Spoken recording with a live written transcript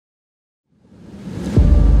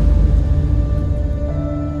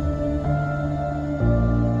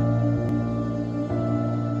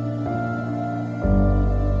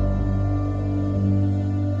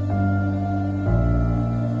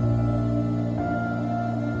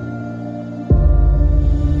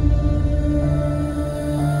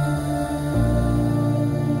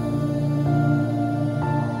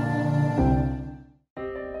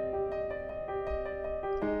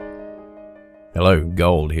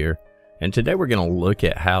Gold here, and today we're going to look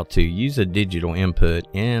at how to use a digital input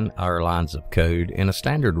in our lines of code in a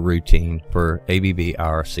standard routine for ABB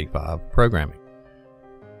IRC5 programming.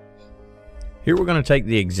 Here we're going to take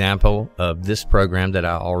the example of this program that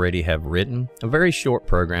I already have written, a very short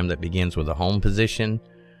program that begins with a home position,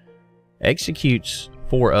 executes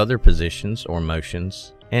 4 other positions or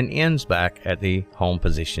motions, and ends back at the home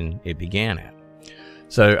position it began at.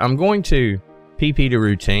 So I'm going to PP to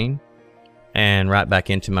routine and right back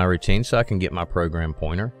into my routine so I can get my program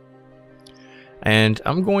pointer. And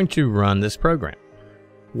I'm going to run this program.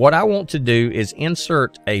 What I want to do is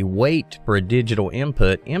insert a wait for a digital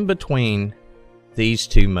input in between these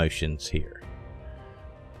 2 motions here.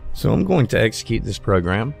 So I'm going to execute this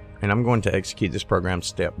program, and I'm going to execute this program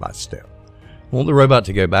step by step. I want the robot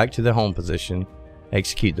to go back to the home position,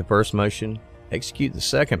 execute the first motion, execute the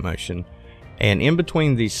second motion, and in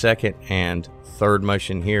between the second and third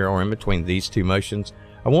motion here, or in between these 2 motions,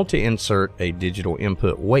 I want to insert a digital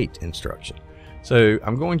input wait instruction. So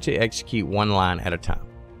I'm going to execute 1 line at a time.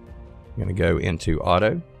 I'm going to go into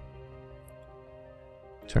auto,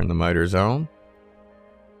 turn the motors on,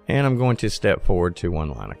 and I'm going to step forward to 1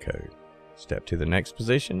 line of code. Step to the next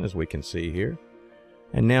position, as we can see here,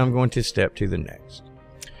 and now I'm going to step to the next.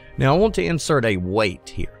 Now I want to insert a wait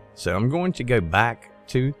here, so I'm going to go back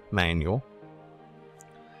to manual,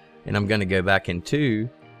 and I'm going to go back into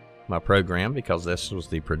my program because this was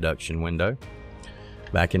the production window.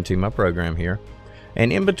 Back into my program here,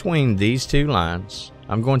 and in between these 2 lines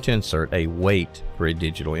I'm going to insert a wait for a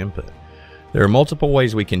digital input. There are multiple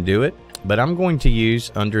ways we can do it, but I'm going to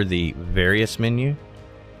use, under the various menu,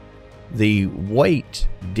 the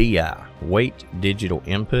waitdi, wait digital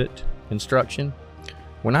input instruction.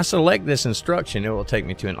 When I select this instruction, it will take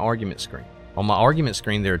me to an argument screen. On my argument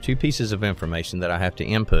screen, there are 2 pieces of information that I have to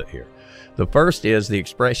input here. The first is the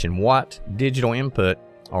expression, what digital input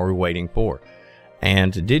are we waiting for?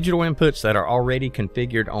 And digital inputs that are already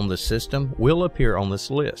configured on the system will appear on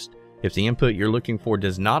this list. If the input you're looking for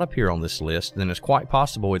does not appear on this list, then it's quite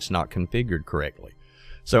possible it's not configured correctly.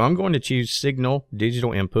 So I'm going to choose signal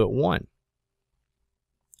digital input 1.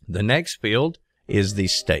 The next field is the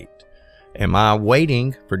state. Am I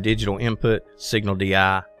waiting for digital input signal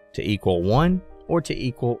DI to equal 1 or to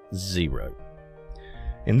equal 0?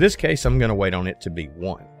 In this case, I'm going to wait on it to be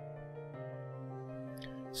 1.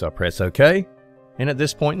 So I press OK, and at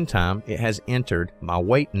this point in time, it has entered my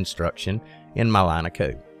wait instruction in my line of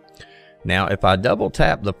code. Now, if I double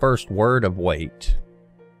tap the first word of wait,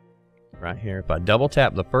 right here, if I double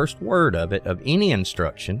tap the first word of it, of any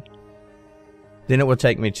instruction, then it will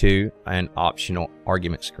take me to an optional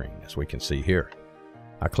argument screen, as we can see here.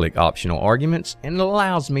 I click optional arguments, and it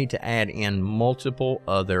allows me to add in multiple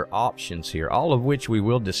other options here, all of which we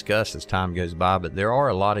will discuss as time goes by, but there are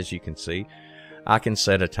a lot, as you can see. I can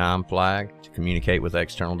set a time flag to communicate with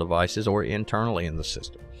external devices or internally in the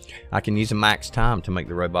system. I can use a max time to make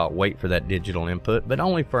the robot wait for that digital input, but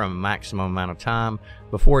only for a maximum amount of time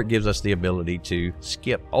before it gives us the ability to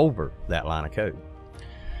skip over that line of code.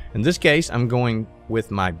 In this case, I'm going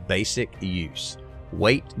with my basic use.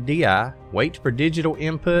 waitdi, wait for digital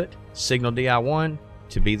input, signal DI1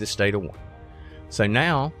 to be the state of 1. So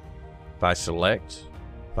now, if I select,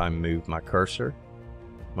 if I move my cursor,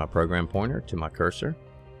 my program pointer to my cursor,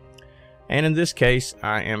 and in this case,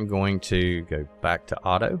 I am going to go back to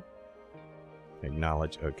auto,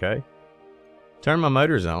 acknowledge OK, turn my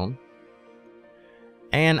motors on,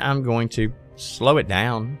 and I'm going to slow it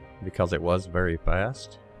down because it was very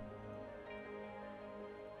fast,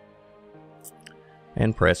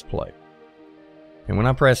 and press play. And when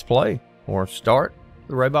I press play or start,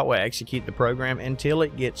 the robot will execute the program until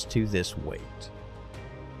it gets to this wait.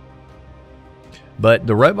 But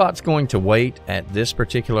the robot's going to wait at this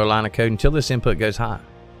particular line of code until this input goes high,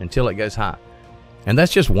 until it goes high. And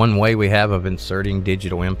that's just one way we have of inserting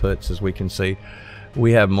digital inputs. As we can see,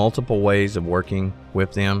 we have multiple ways of working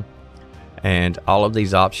with them, and all of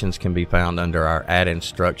these options can be found under our add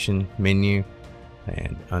instruction menu,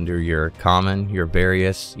 and under your common, your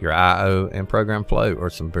various, your IO, and program flow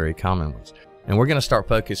are some very common ones. And we're going to start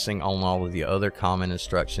focusing on all of the other common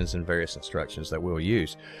instructions and various instructions that we'll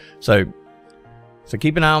use. So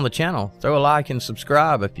keep an eye on the channel. Throw a like and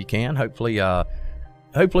subscribe if you can. Hopefully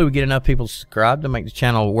we get enough people subscribed to make the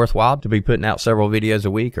channel worthwhile to be putting out several videos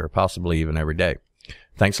a week or possibly even every day.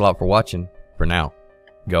 Thanks a lot for watching. For now,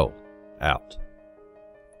 Gold out.